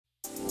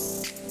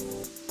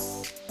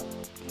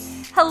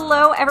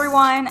Hello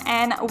everyone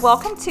and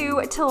welcome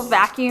to Till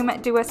Vacuum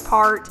Do Us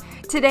Part.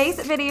 Today's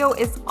video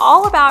is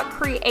all about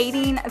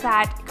creating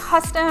that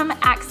custom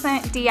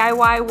accent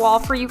DIY wall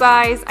for you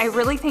guys. I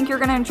really think you're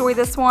gonna enjoy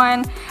this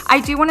one. I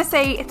do wanna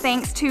say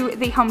thanks to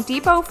the Home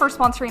Depot for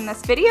sponsoring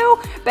this video,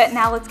 but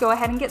now let's go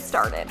ahead and get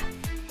started.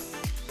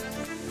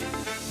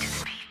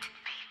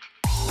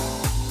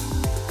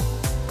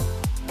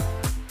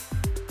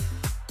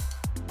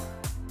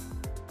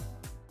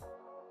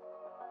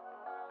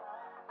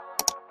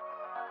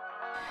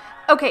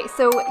 Okay,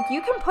 so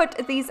you can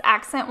put these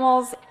accent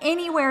walls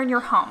anywhere in your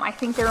home. I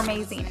think they're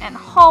amazing in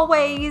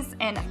hallways,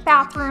 and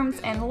bathrooms,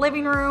 and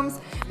living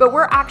rooms, but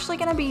we're actually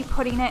gonna be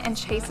putting it in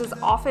Chase's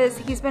office.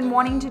 He's been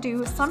wanting to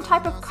do some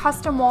type of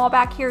custom wall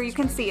back here. You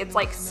can see it's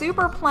like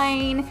super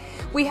plain.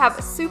 We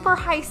have super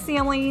high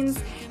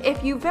ceilings.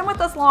 If you've been with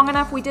us long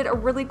enough, we did a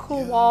really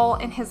cool wall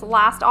in his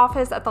last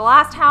office at the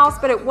last house,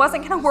 but it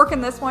wasn't gonna work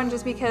in this one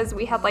just because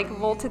we had like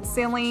vaulted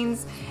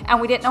ceilings and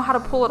we didn't know how to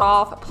pull it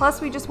off.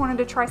 Plus we just wanted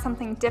to try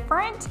something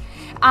different.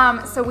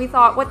 So we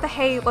thought, what the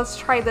hey, let's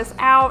try this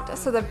out.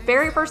 So the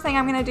very first thing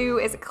I'm gonna do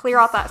is clear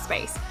out that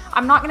space.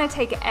 I'm not gonna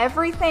take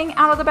everything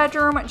out of the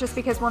bedroom just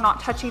because we're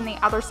not touching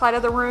the other side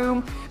of the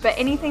room, but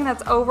anything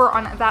that's over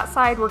on that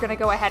side, we're gonna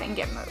go ahead and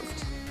get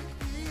moved.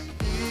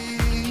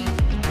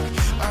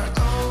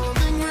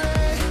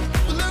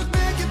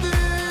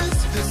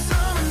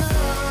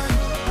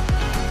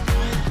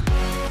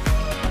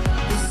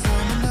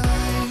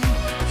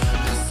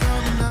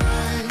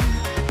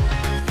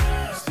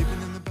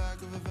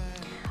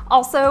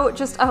 Also,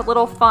 just a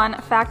little fun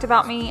fact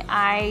about me,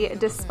 I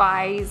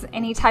despise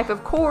any type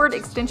of cord,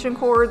 extension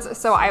cords,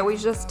 so I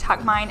always just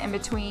tuck mine in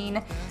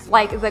between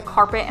like the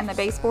carpet and the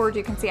baseboard.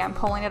 You can see I'm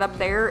pulling it up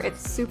there.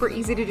 It's super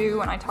easy to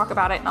do and I talk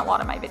about it in a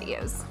lot of my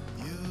videos.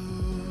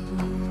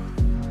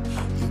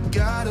 You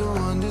gotta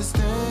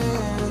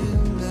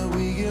understand that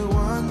we get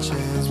one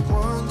chance,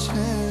 one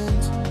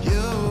chance. You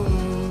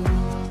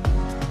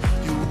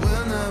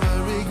will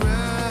never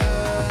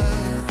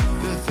regret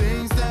the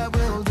things that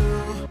we'll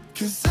do.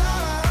 'Cause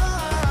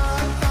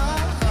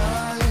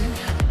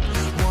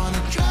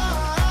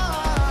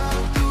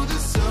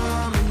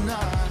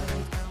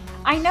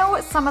I know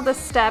some of the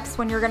steps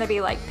when you're going to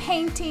be like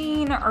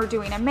painting or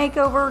doing a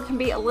makeover can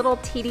be a little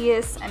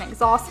tedious and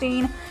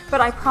exhausting, but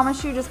I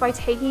promise you just by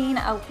taking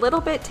a little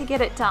bit to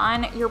get it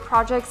done, your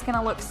project's going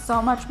to look so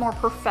much more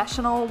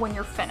professional when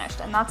you're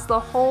finished, and that's the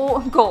whole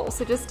goal.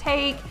 So just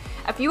take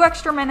a few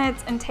extra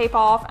minutes and tape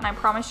off, and I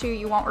promise you,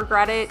 you won't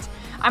regret it.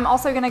 I'm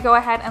also going to go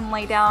ahead and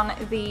lay down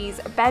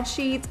these bed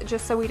sheets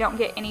just so we don't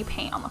get any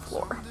paint on the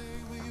floor.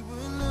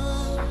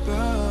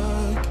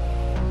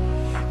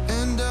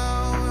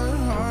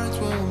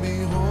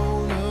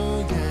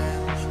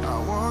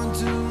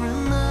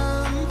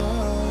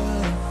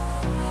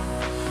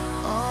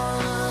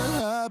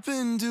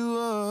 To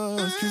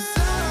us, 'cause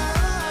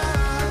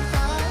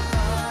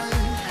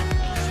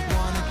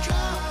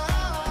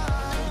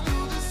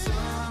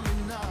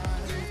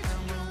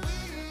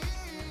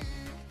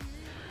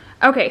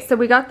okay, so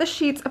we got the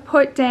sheets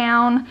put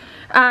down.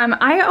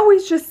 I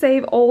always just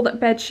save old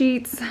bed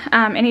sheets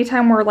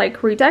anytime we're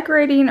like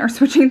redecorating or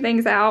switching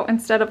things out,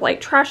 instead of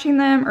like trashing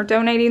them or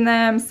donating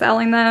them,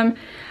 selling them.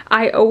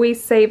 I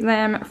always save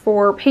them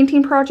for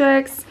painting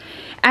projects.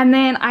 And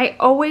then I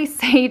always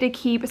say to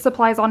keep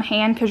supplies on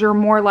hand because you're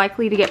more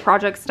likely to get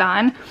projects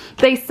done.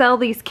 They sell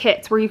these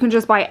kits where you can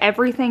just buy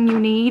everything you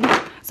need.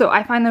 So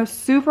I find those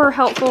super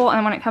helpful,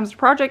 and when it comes to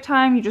project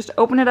time, you just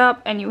open it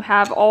up and you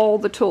have all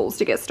the tools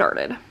to get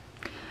started.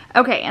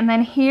 Okay, and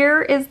then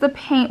here is the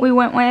paint we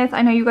went with.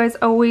 I know you guys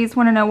always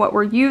want to know what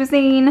we're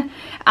using.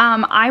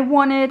 I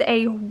wanted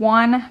a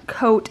one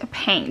coat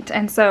paint,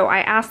 and so I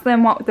asked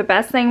them what the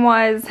best thing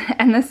was,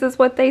 and this is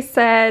what they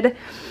said.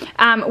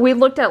 We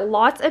looked at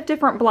lots of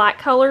different black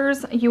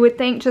colors. You would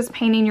think just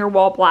painting your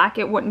wall black,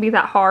 it wouldn't be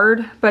that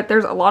hard, but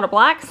there's a lot of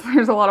blacks,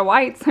 there's a lot of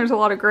whites, there's a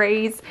lot of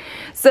grays.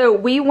 So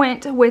we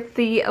went with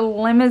the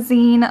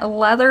limousine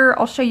leather.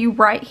 I'll show you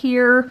right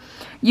here.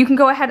 You can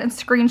go ahead and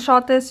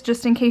screenshot this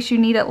just in case you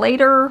need it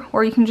later,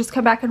 or you can just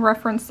come back and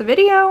reference the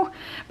video.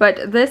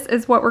 But this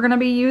is what we're gonna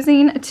be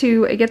using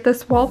to get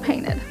this wall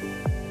painted.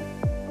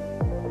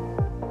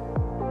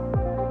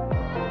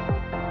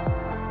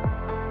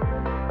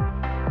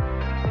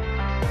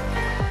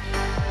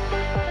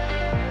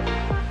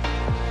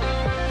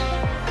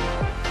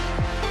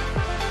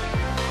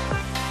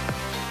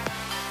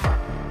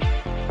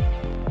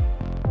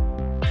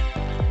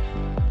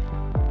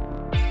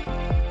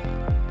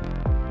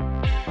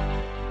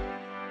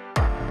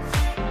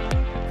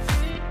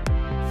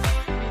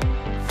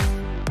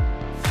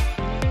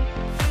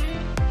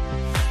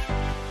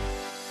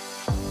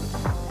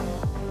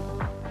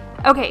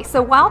 Okay,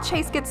 so while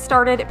Chase gets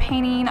started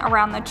painting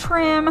around the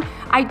trim,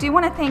 I do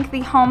want to thank the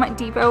Home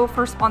Depot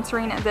for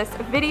sponsoring this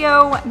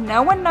video.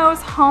 No one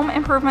knows home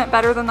improvement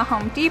better than the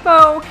Home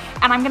Depot,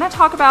 and I'm going to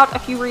talk about a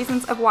few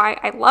reasons of why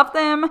I love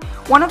them.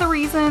 One of the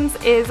reasons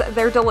is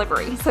their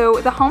delivery.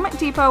 So the Home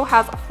Depot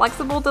has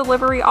flexible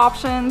delivery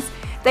options.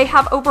 They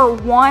have over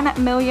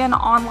 1 million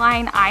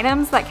online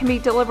items that can be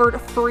delivered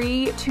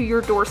free to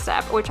your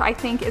doorstep, which I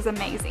think is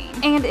amazing.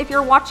 And if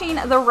you're watching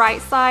the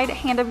right side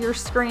hand of your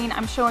screen,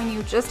 I'm showing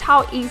you just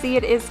how easy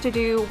it is to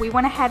do. We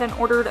went ahead and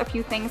ordered a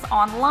few things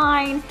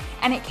online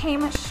and it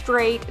came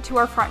straight to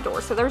our front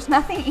door. So there's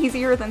nothing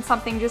easier than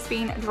something just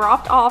being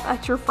dropped off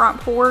at your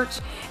front porch,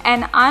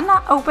 and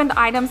unopened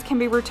items can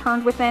be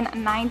returned within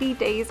 90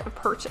 days of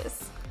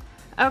purchase.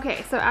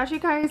 Okay, so as you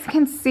guys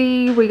can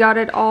see, we got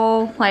it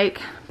all like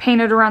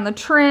painted around the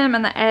trim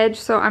and the edge,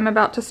 so I'm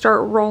about to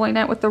start rolling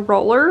it with the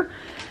roller.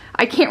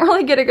 I can't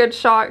really get a good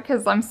shot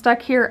because I'm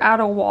stuck here at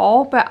a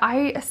wall, but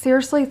I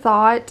seriously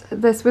thought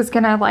this was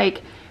gonna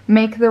like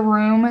make the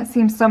room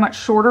seem so much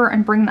shorter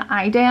and bring the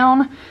eye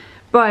down,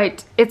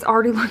 but it's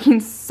already looking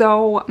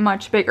so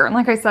much bigger. And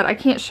like I said, I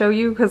can't show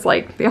you because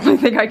like the only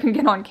thing I can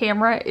get on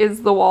camera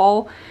is the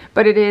wall,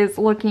 but it is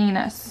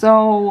looking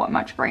so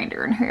much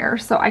grander in here.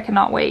 So I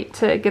cannot wait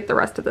to get the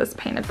rest of this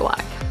painted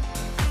black.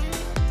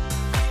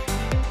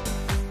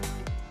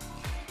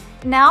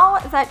 Now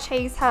that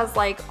Chase has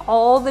like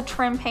all the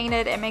trim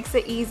painted, it makes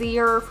it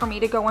easier for me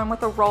to go in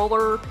with a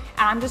roller, and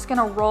I'm just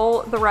gonna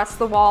roll the rest of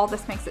the wall.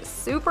 This makes it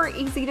super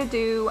easy to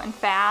do and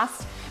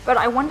fast. But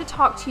I wanted to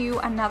talk to you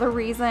another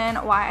reason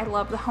why I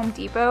love the Home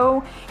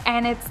Depot,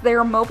 and it's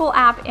their mobile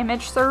app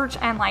image search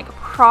and like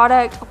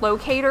product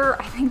locator.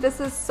 I think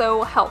this is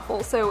so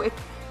helpful. So if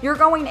you're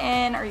going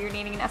in or you're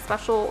needing a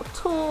special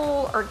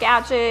tool or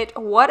gadget,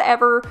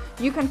 whatever,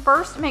 you can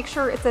first make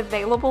sure it's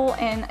available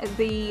in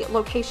the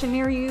location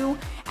near you,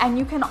 and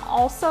you can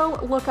also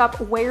look up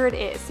where it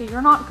is. So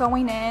you're not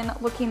going in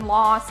looking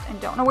lost and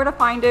don't know where to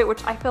find it,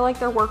 which I feel like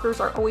their workers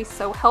are always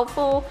so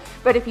helpful.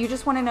 But if you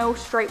just want to know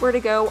straight where to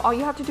go, all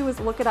you have to do is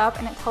look it up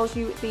and it tells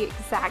you the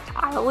exact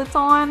aisle it's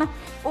on.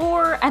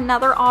 Or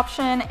another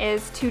option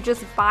is to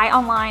just buy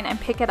online and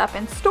pick it up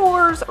in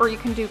stores, or you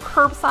can do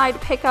curbside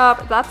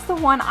pickup. That's the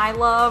one I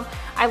love.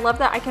 I love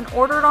that I can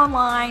order it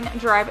online,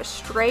 drive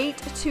straight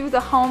to the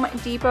Home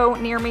Depot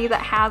near me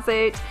that has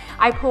it.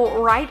 I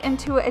pull right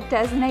into a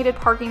designated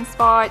parking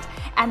spot,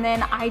 and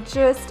then I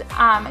just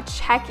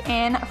check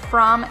in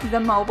from the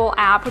mobile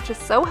app, which is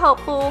so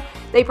helpful.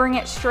 They bring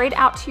it straight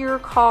out to your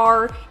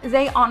car.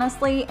 They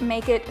honestly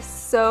make it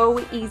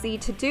so easy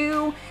to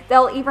do.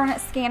 They'll even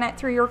scan it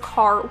through your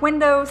car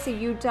window, so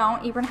you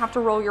don't even have to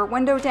roll your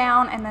window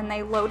down, and then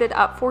they load it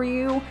up for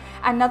you.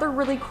 Another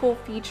really cool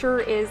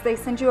feature is they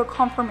send you a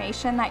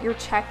confirmation that you're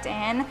checked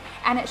in,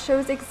 and it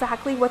shows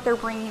exactly what they're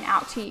bringing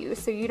out to you.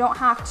 So you don't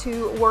have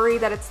to worry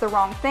that it's the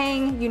wrong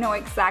thing. You know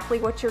exactly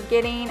what you're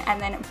getting,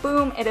 and then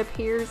boom, it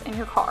appears in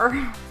your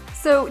car.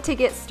 So to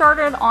get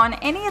started on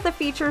any of the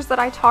features that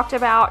I talked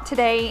about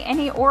today,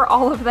 any or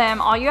all of them,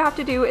 all you have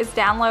to do is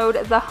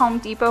download the Home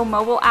Depot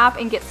mobile app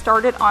and get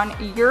started on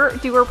your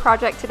doer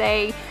project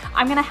today.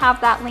 I'm gonna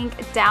have that link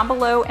down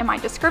below in my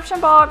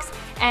description box.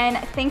 And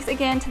thanks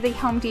again to the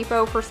Home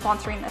Depot for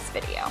sponsoring this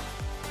video.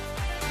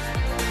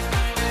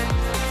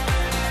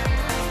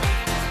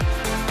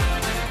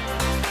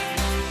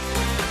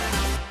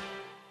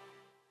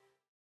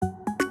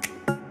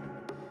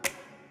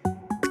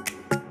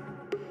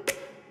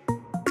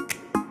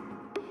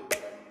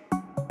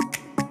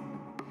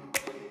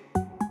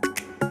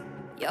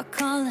 You're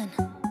calling,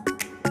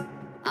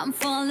 I'm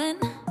falling.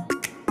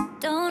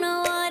 Don't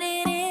know what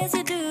it is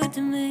you do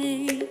to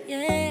me,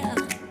 yeah.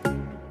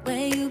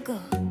 Where you go,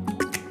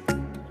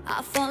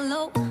 I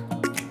follow.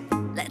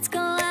 Let's go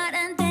out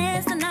and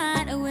dance the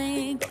night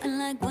away. Going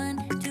like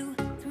 1, 2,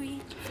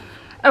 3.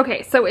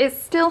 Okay, so it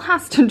still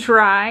has to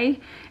dry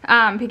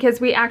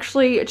because we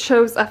actually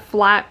chose a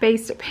flat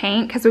based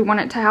paint because we want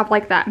it to have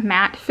like that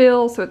matte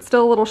feel. So it's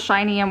still a little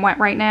shiny and wet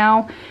right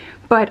now,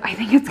 but I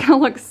think it's gonna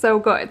look so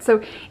good.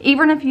 So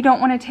even if you don't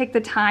want to take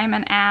the time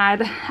and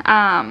add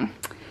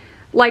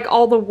like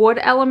all the wood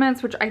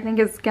elements, which I think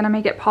is gonna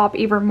make it pop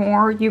even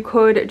more, you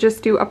could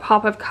just do a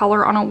pop of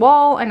color on a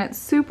wall, and it's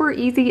super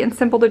easy and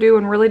simple to do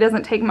and really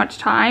doesn't take much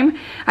time.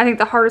 I think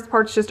the hardest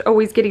part's just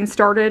always getting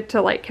started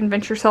to like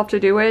convince yourself to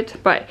do it,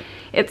 but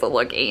it's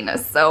looking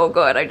so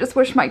good. I just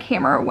wish my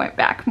camera went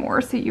back more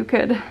so you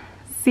could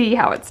see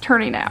how it's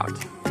turning out.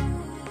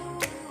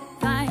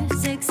 5,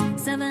 6,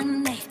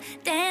 7, 8.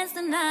 Dance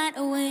the night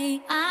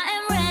away. I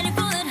am ready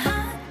for that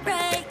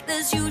heartbreak.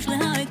 That's usually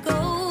how it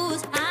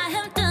goes. I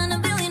have done a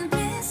billion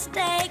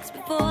mistakes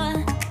before.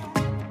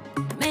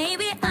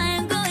 Maybe I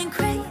am going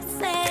crazy.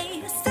 Say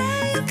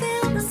you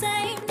feel the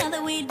same now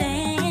that we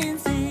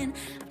dancing.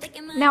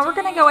 Now we're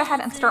gonna go ahead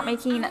and start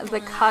making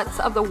the cuts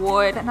of the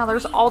wood. Now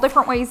there's all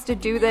different ways to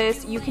do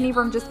this. You can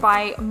even just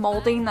buy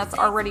molding that's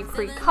already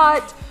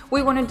pre-cut.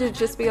 We wanted to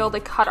just be able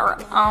to cut our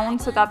own,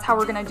 so that's how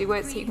we're gonna do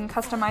it. So you can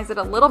customize it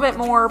a little bit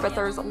more, but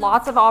there's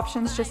lots of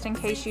options just in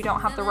case you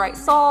don't have the right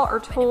saw or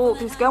tool.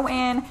 Just go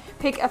in,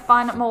 pick a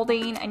fun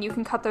molding, and you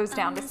can cut those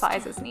down to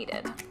size as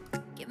needed.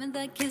 Give me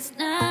that kiss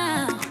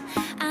now.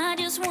 I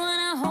just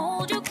wanna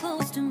hold you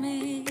close to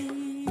me.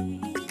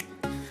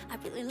 I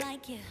really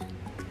like you.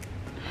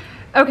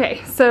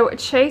 Okay, so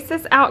Chase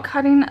is out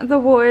cutting the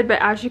wood,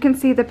 but as you can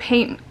see, the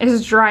paint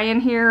is dry in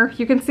here.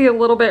 You can see a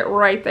little bit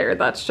right there.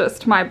 That's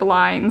just my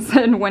blinds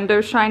and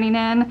windows shining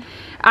in.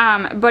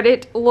 But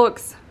it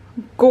looks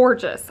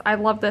gorgeous. I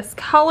love this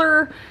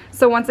color.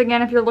 So once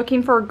again, if you're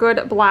looking for a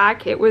good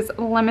black, it was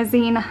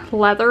Limousine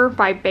Leather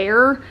by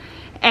Bear.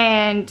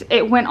 And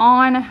it went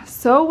on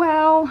so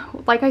well.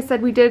 Like I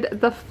said, we did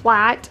the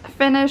flat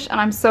finish, and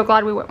I'm so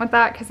glad we went with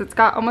that because it's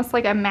got almost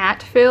like a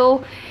matte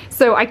feel.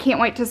 So I can't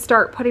wait to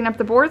start putting up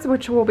the boards,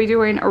 which we'll be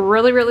doing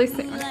really, really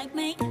soon. Like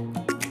me,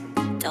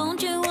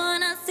 don't you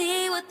wanna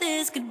see what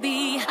this could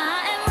be?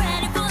 I am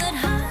ready for that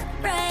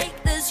heartbreak.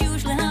 That's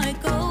usually how it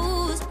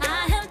goes.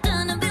 I have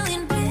done a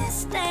billion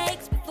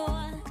mistakes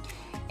before.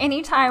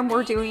 Anytime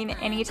we're doing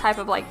any type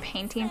of like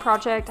painting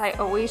project, I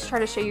always try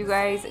to show you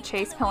guys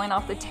Chase peeling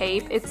off the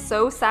tape. It's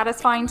so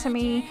satisfying to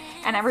me,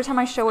 and every time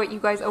I show it, you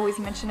guys always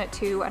mention it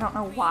too. I don't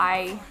know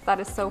why that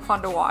is so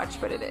fun to watch,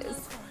 but it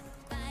is.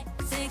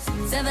 5, 6,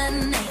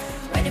 7, 8,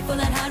 ready for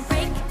that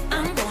heartbreak.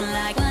 I'm going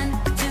like 1,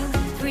 2,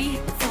 3,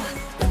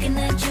 4. Looking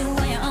at you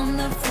when you're on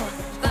the floor.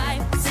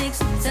 5, 6,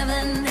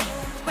 7, 8,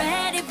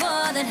 ready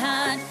for that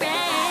heartbreak.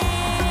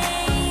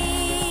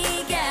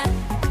 Yeah,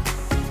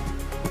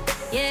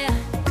 yeah.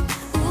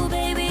 Ooh,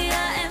 baby,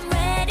 I am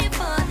ready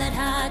for that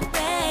heartbreak.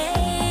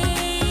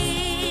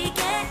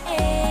 Yeah,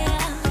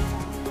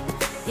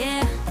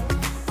 yeah.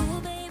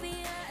 Ooh, baby,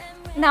 I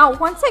am. Now,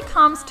 once it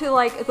comes to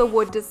like the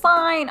wood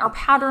design or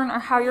pattern or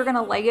how you're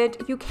gonna lay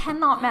it, you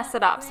cannot mess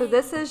it up. So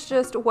this is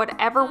just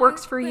whatever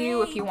works for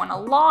you. If you want a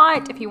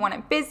lot, if you want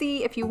it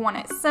busy, if you want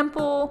it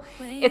simple,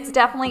 it's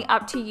definitely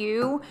up to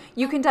you.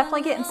 You can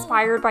definitely get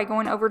inspired by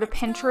going over to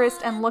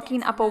Pinterest and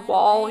looking up a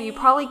wall. You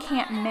probably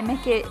can't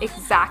mimic it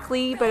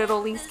exactly, but it'll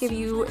at least give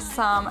you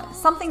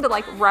something to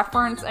like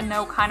reference and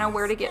know kind of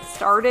where to get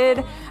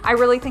started. I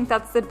really think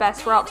that's the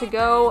best route to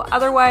go.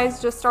 Otherwise,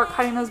 just start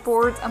cutting those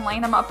boards and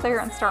laying them up there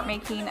and start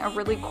making a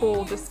really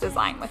cool just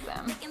design with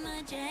them. Taking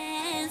my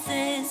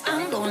chances.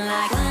 I'm going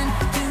like 1,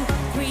 2,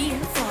 3,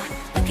 4.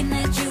 Looking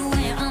at you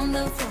when you're on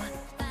the floor.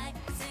 5,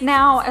 6,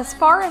 Now, as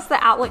far as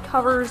the outlet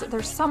covers,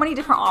 there's so many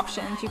different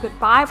options. You could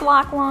buy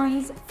black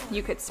ones,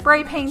 you could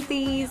spray paint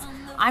these.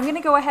 I'm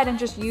gonna go ahead and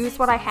just use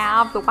what I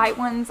have, the white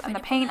ones and the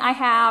paint I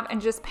have, and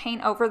just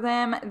paint over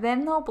them.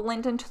 Then they'll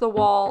blend into the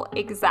wall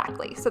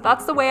exactly. So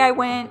that's the way I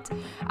went.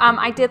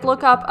 I did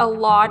look up a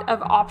lot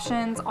of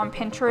options on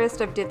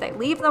Pinterest of did they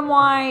leave them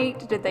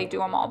white? Did they do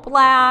them all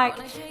black?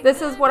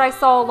 This is what I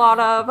saw a lot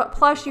of.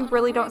 Plus, you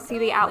really don't see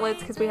the outlets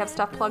because we have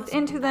stuff plugged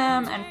into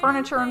them and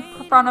furniture in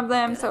front of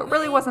them. So it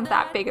really wasn't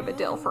that big of a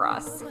deal for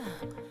us.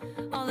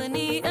 all the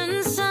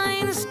neon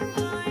signs.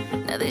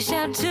 Now they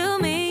shout to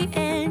me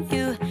and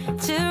you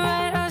to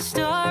write our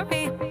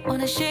story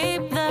on a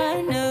shape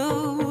that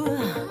new.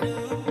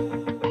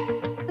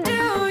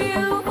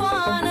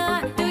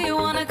 Do you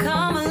wanna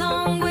come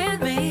along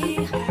with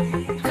me?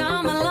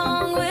 Come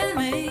along with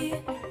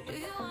me.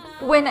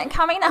 When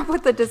coming up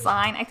with the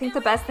design, I think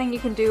the best thing you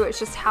can do is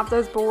just have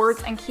those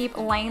boards and keep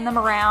laying them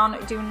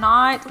around. Do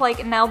not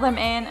like nail them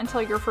in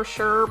until you're for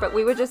sure, but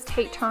we would just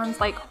take turns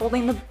like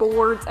holding the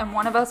boards, and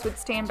one of us would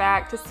stand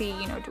back to see,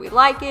 you know, do we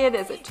like it?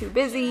 Is it too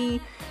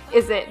busy?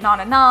 Is it not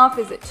enough?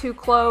 Is it too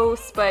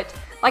close? But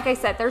like I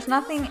said, there's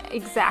nothing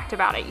exact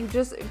about it. You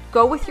just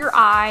go with your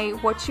eye,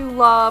 what you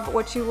love,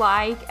 what you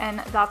like, and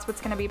that's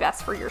what's gonna be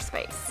best for your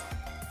space.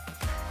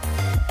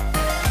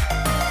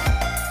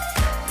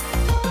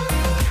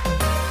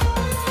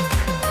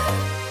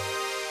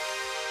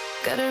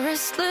 Got a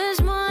restless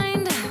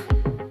mind,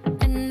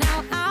 and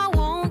now I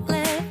won't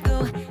let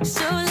go.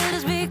 So let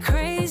us be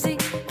crazy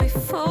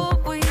before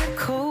we're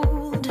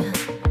cold.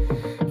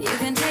 You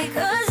can take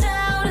us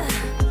out,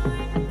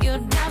 your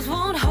doubts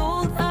won't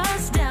hold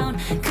us down,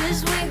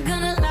 'cause we're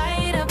gonna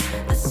light up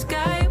the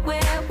sky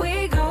where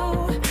we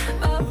go.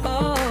 Oh,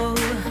 oh.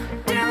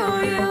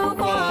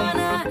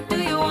 Do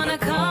you wanna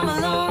come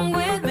along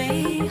with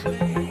me?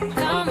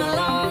 Come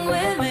along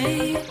with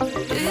me.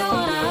 Do you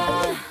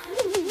wanna?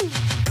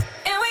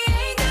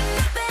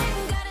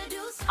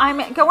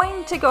 I'm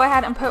going to go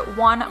ahead and put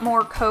one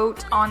more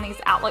coat on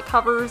these outlet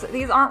covers.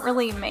 These aren't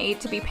really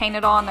made to be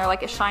painted on. They're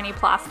like a shiny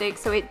plastic,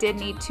 so it did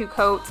need 2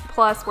 coats.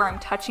 Plus, where I'm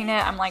touching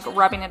it, I'm like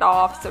rubbing it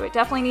off, so it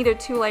definitely needed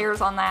 2 layers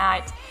on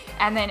that.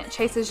 And then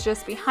Chase is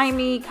just behind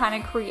me, kind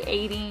of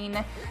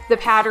creating the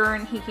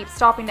pattern. He keeps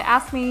stopping to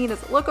ask me,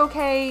 does it look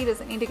okay? Does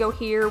it need to go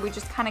here? We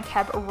just kind of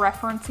kept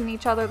referencing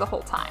each other the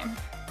whole time.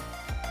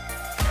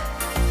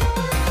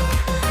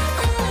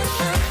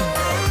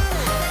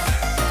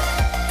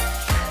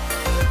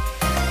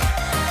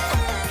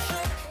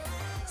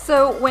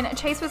 So when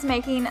Chase was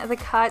making the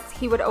cuts,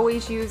 he would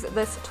always use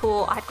this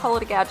tool. I'd call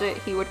it a gadget,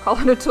 he would call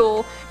it a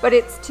tool, but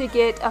it's to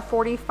get a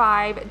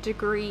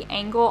 45-degree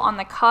angle on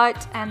the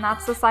cut, and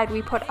that's the side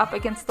we put up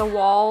against the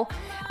wall.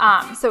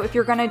 So if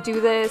you're gonna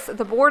do this,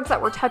 the boards that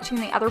were touching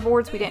the other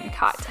boards, we didn't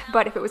cut,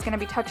 but if it was gonna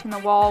be touching the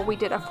wall, we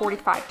did a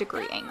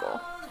 45-degree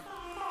angle.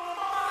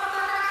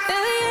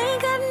 Baby,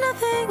 ain't got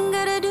nothing,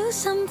 gotta do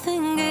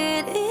something,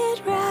 get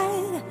it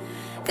right.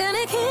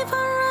 Gonna keep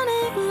on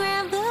running,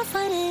 grab the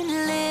fight and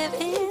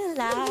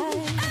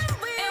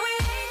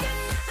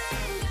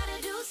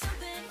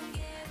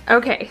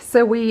Okay,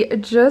 so we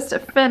just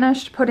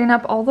finished putting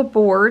up all the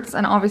boards,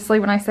 and obviously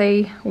when I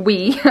say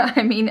we,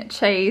 I mean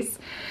Chase.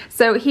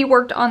 So he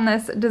worked on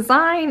this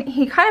design.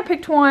 He kind of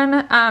picked one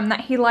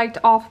that he liked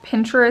off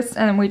Pinterest,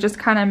 and we just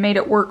kind of made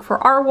it work for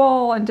our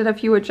wall and did a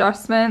few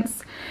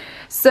adjustments.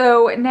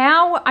 So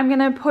now I'm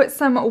gonna put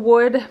some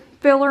wood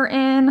filler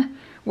in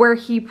where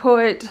he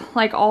put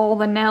like all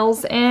the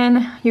nails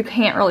in. You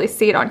can't really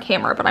see it on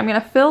camera, but I'm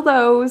gonna fill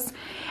those,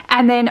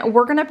 and then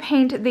we're gonna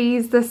paint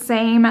these the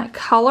same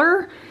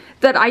color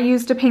that I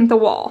used to paint the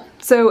wall.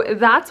 So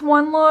that's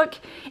one look.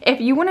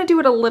 If you want to do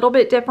it a little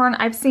bit different,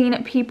 I've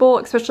seen people,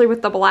 especially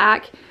with the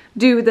black,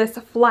 do this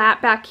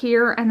flat back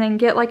here and then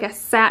get like a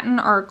satin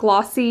or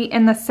glossy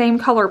in the same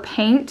color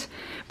paint,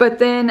 but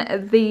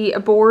then the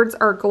boards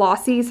are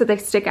glossy so they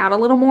stick out a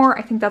little more.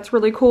 I think that's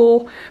really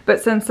cool, but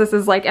since this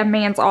is like a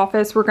man's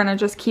office, we're gonna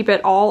just keep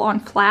it all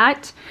on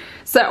flat.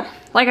 So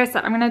like I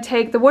said, I'm gonna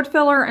take the wood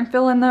filler and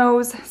fill in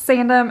those,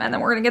 sand them, and then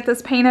we're gonna get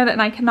this painted,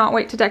 and I cannot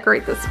wait to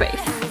decorate this space.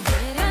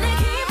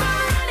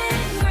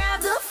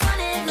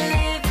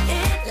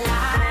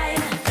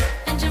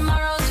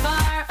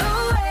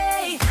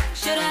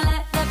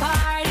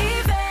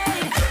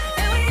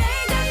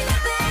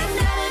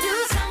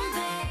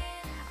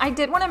 I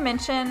did want to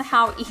mention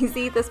how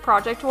easy this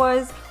project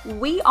was.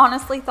 We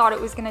honestly thought it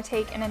was going to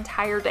take an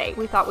entire day.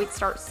 We thought we'd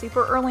start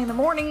super early in the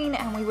morning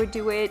and we would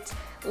do it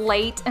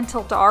late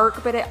until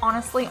dark, but it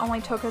honestly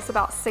only took us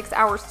about 6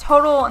 hours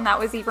total, and that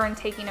was even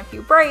taking a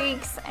few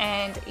breaks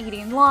and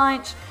eating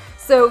lunch.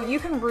 So you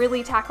can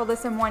really tackle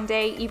this in one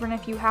day, even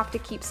if you have to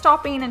keep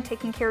stopping and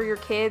taking care of your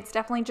kids.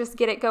 Definitely just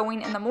get it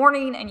going in the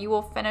morning and you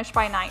will finish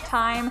by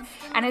nighttime.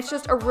 And it's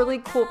just a really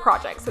cool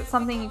project. So it's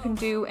something you can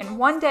do in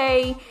one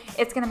day.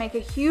 It's gonna make a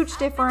huge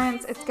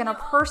difference. It's gonna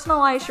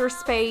personalize your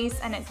space,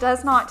 and it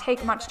does not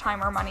take much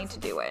time or money to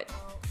do it.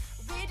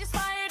 We just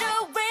fired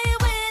away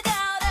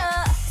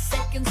without a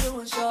second to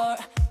ensure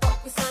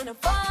what we signed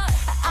up for.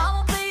 I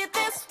won't play it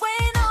this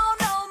way,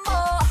 no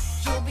more.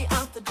 You'll be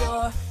out the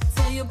door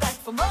till you're back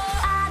for more.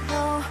 I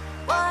know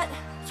what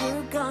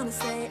you're gonna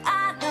say.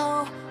 I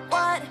know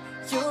what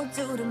you'll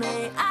do to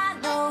me. I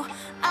know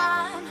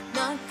I'm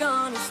not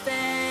gonna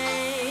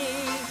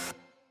stay.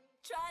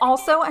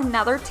 Also,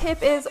 another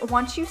tip is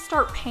once you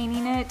start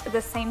painting it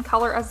the same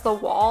color as the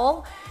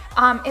wall,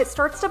 it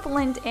starts to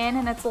blend in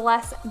and it's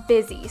less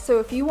busy. So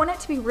if you want it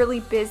to be really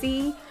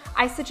busy,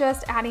 I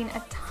suggest adding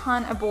a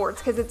ton of boards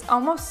because it's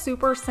almost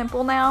super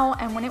simple now,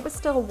 and when it was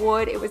still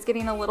wood, it was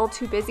getting a little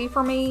too busy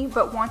for me,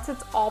 but once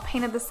it's all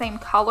painted the same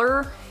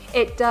color,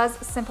 it does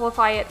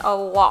simplify it a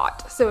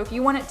lot. So if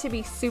you want it to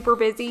be super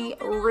busy,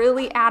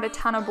 really add a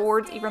ton of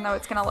boards, even though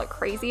it's gonna look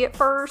crazy at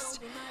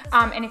first.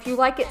 And if you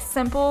like it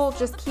simple,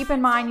 just keep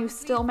in mind you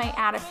still may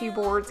add a few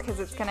boards because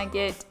it's gonna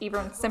get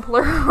even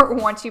simpler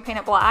once you paint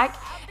it black.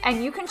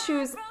 And you can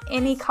choose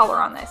any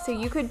color on this. So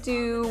you could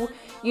do,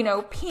 you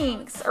know,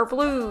 pinks or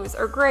blues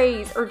or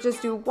grays, or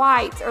just do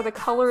whites or the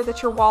color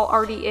that your wall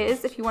already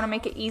is. If you want to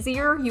make it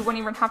easier, you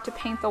wouldn't even have to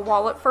paint the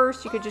wall at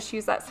first. You could just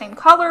use that same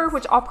color,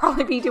 which I'll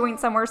probably be doing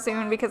somewhere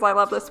soon because I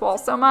love this wall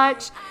so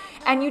much.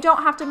 And you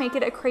don't have to make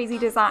it a crazy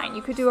design.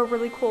 You could do a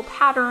really cool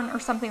pattern or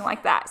something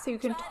like that. So you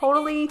can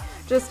totally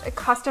just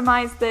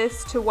customize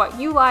this to what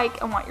you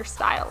like and what your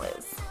style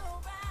is.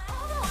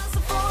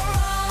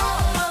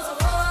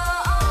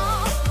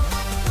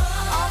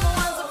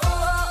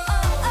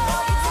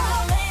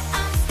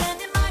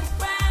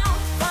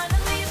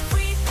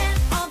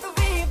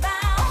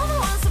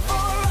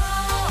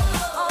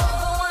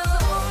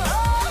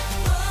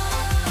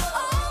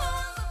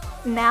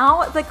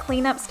 Now the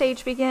cleanup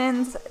stage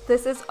begins.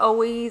 This is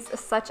always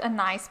such a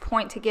nice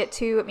point to get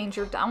to. It means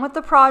you're done with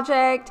the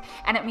project,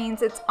 and it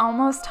means it's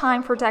almost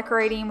time for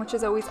decorating, which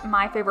is always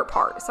my favorite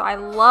part. So I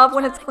love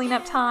when it's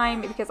cleanup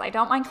time because I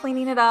don't mind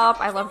cleaning it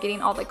up. I love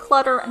getting all the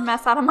clutter and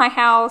mess out of my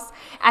house,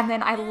 and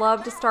then I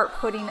love to start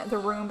putting the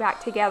room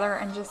back together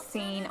and just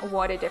seeing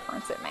what a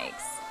difference it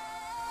makes.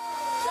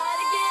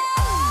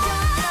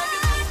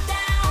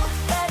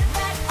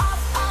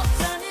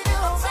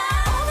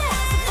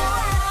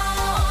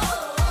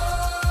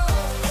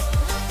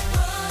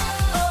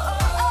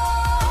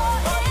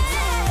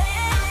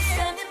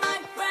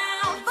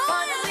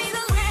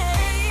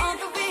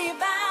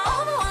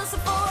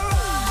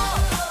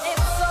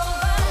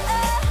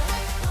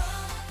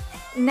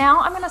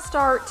 Now I'm going to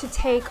start to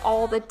take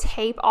all the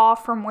tape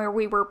off from where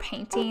we were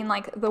painting,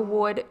 like the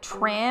wood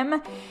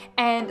trim.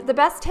 And the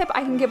best tip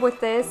I can give with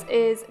this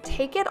is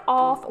take it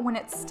off when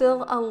it's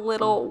still a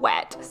little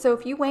wet. So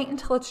if you wait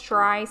until it's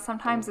dry,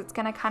 sometimes it's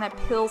going to kind of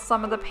peel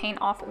some of the paint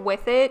off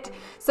with it.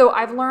 So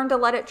I've learned to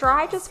let it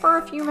dry just for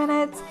a few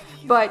minutes,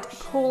 but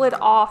pull it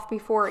off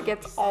before it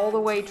gets all the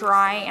way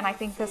dry. And I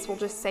think this will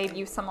just save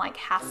you some like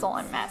hassle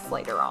and mess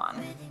later on.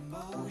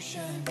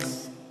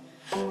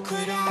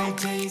 Could I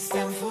taste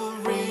them for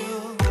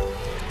real?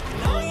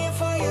 Longing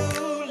for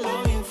you,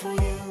 longing for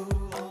you.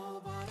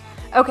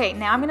 Okay,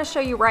 now I'm going to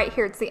show you right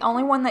here. It's the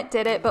only one that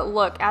did it, but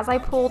look, as I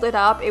pulled it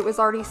up, it was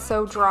already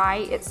so dry,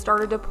 it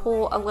started to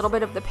pull a little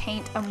bit of the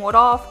paint and wood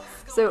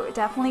off. so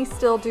definitely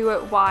still do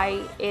it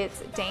while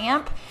it's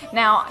damp.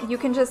 Now you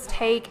can just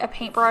take a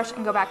paintbrush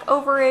and go back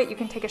over it. You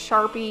can take a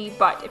Sharpie,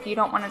 but if you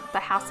don't want the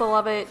hassle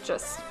of it,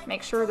 just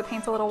make sure the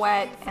paint's a little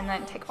wet and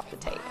then take off the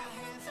tape.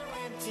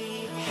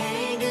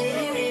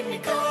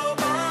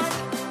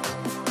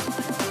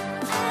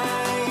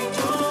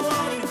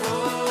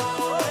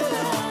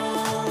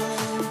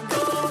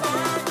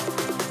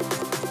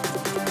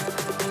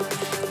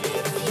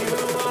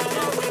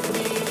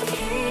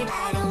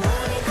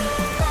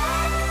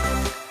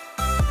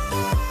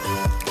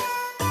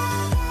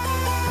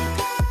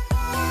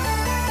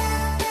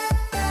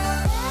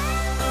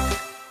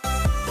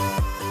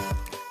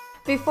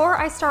 Before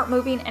I start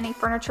moving any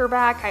furniture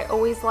back, I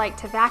always like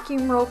to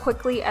vacuum real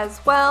quickly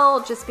as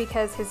well, just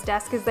because his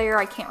desk is there.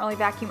 I can't really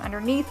vacuum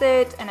underneath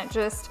it, and it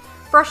just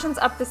freshens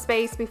up the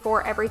space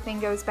before everything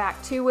goes back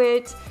to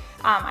it.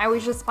 I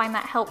always just find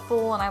that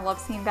helpful, and I love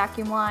seeing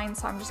vacuum lines,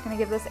 so I'm just going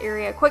to give this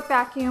area a quick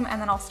vacuum, and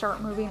then I'll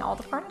start moving all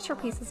the furniture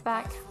pieces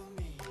back.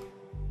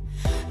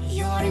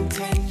 Your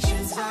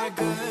intentions are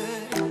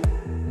good.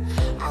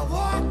 I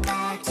walk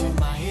back to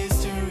my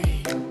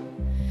history,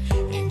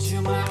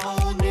 into my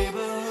own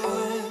neighborhood,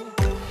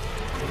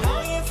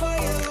 longing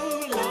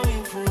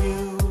for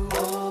you,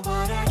 oh,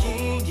 but I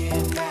can't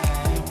get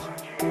back.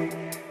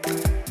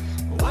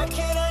 What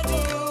can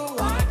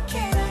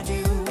I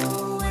do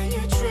when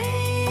your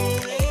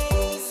train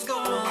is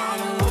gone? I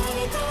don't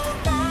wanna go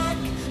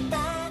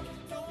back.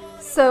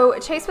 So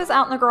Chase was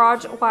out in the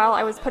garage while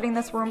I was putting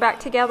this room back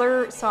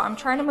together, so I'm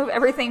trying to move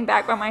everything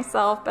back by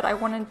myself, but I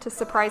wanted to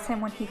surprise him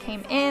when he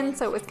came in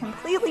so it was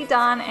completely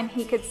done and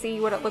he could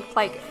see what it looked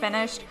like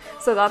finished.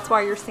 So that's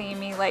why you're seeing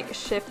me like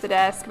shift the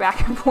desk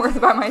back and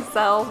forth by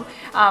myself.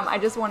 I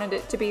just wanted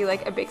it to be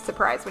like a big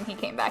surprise when he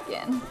came back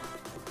in.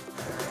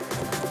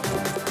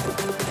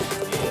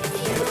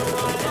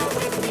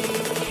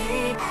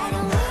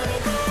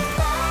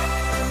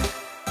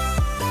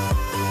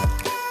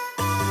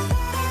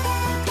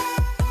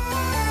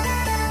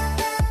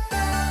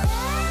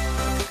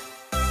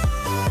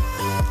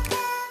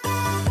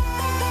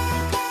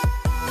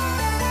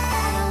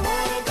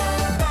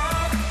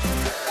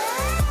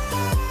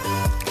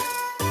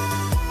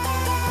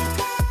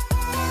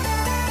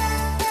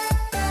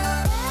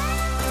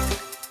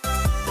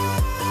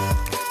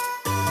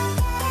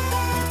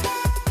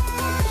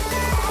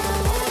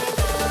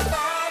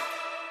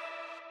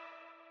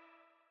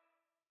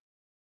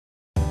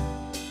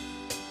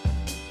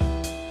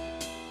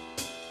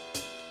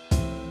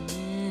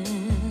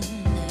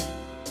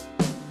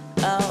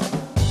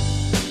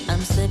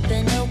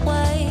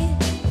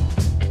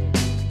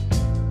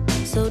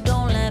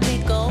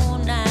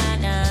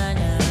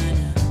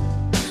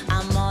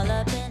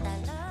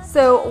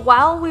 So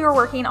while we were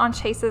working on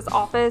Chase's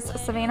office,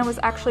 Savannah was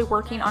actually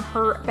working on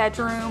her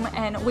bedroom,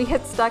 and we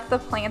had stuck the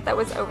plant that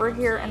was over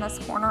here in this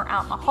corner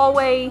out in the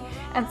hallway,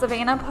 and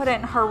Savannah put it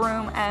in her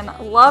room and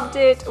loved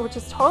it, which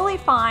is totally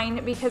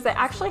fine because it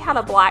actually had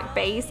a black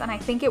base and I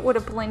think it would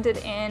have blended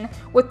in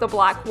with the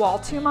black wall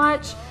too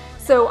much.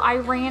 So I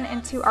ran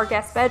into our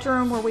guest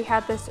bedroom where we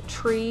had this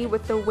tree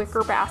with the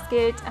wicker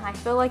basket, and I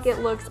feel like it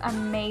looks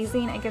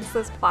amazing against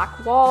this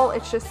black wall.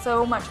 It's just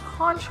so much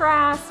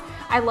contrast.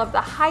 I love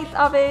the height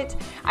of it.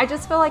 I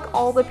just feel like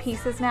all the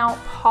pieces now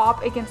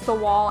pop against the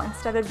wall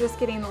instead of just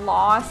getting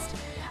lost.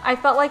 I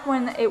felt like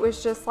when it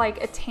was just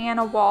like a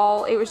tan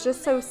wall, it was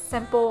just so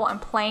simple and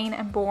plain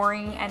and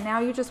boring, and now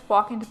you just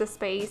walk into the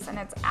space and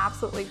it's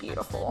absolutely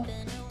beautiful.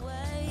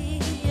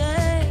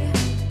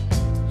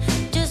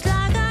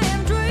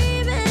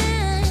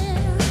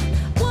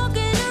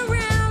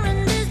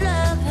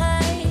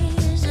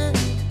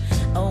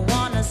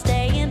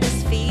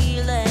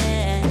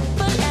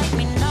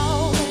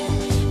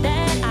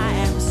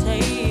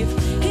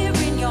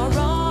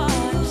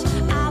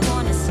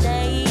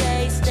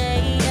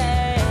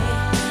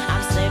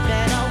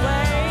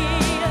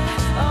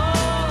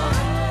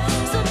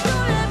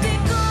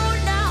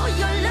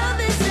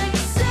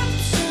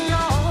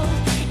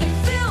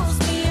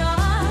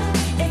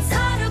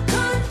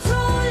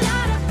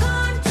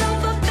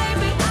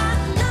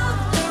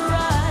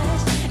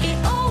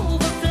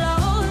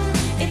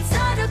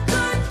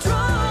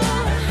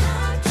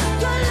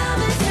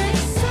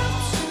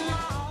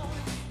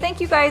 Thank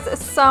you guys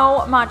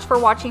so much for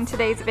watching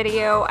today's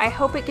video. I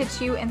hope it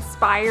gets you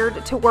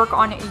inspired to work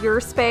on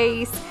your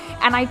space.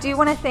 And I do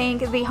want to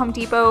thank the Home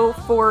Depot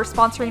for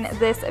sponsoring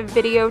this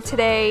video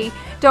today.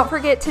 Don't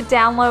forget to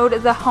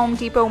download the Home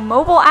Depot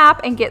mobile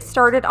app and get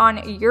started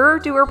on your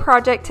doer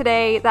project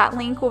today. That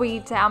link will be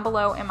down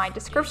below in my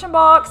description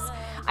box.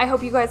 I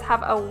hope you guys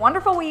have a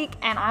wonderful week,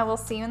 and I will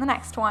see you in the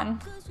next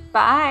one.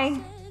 Bye.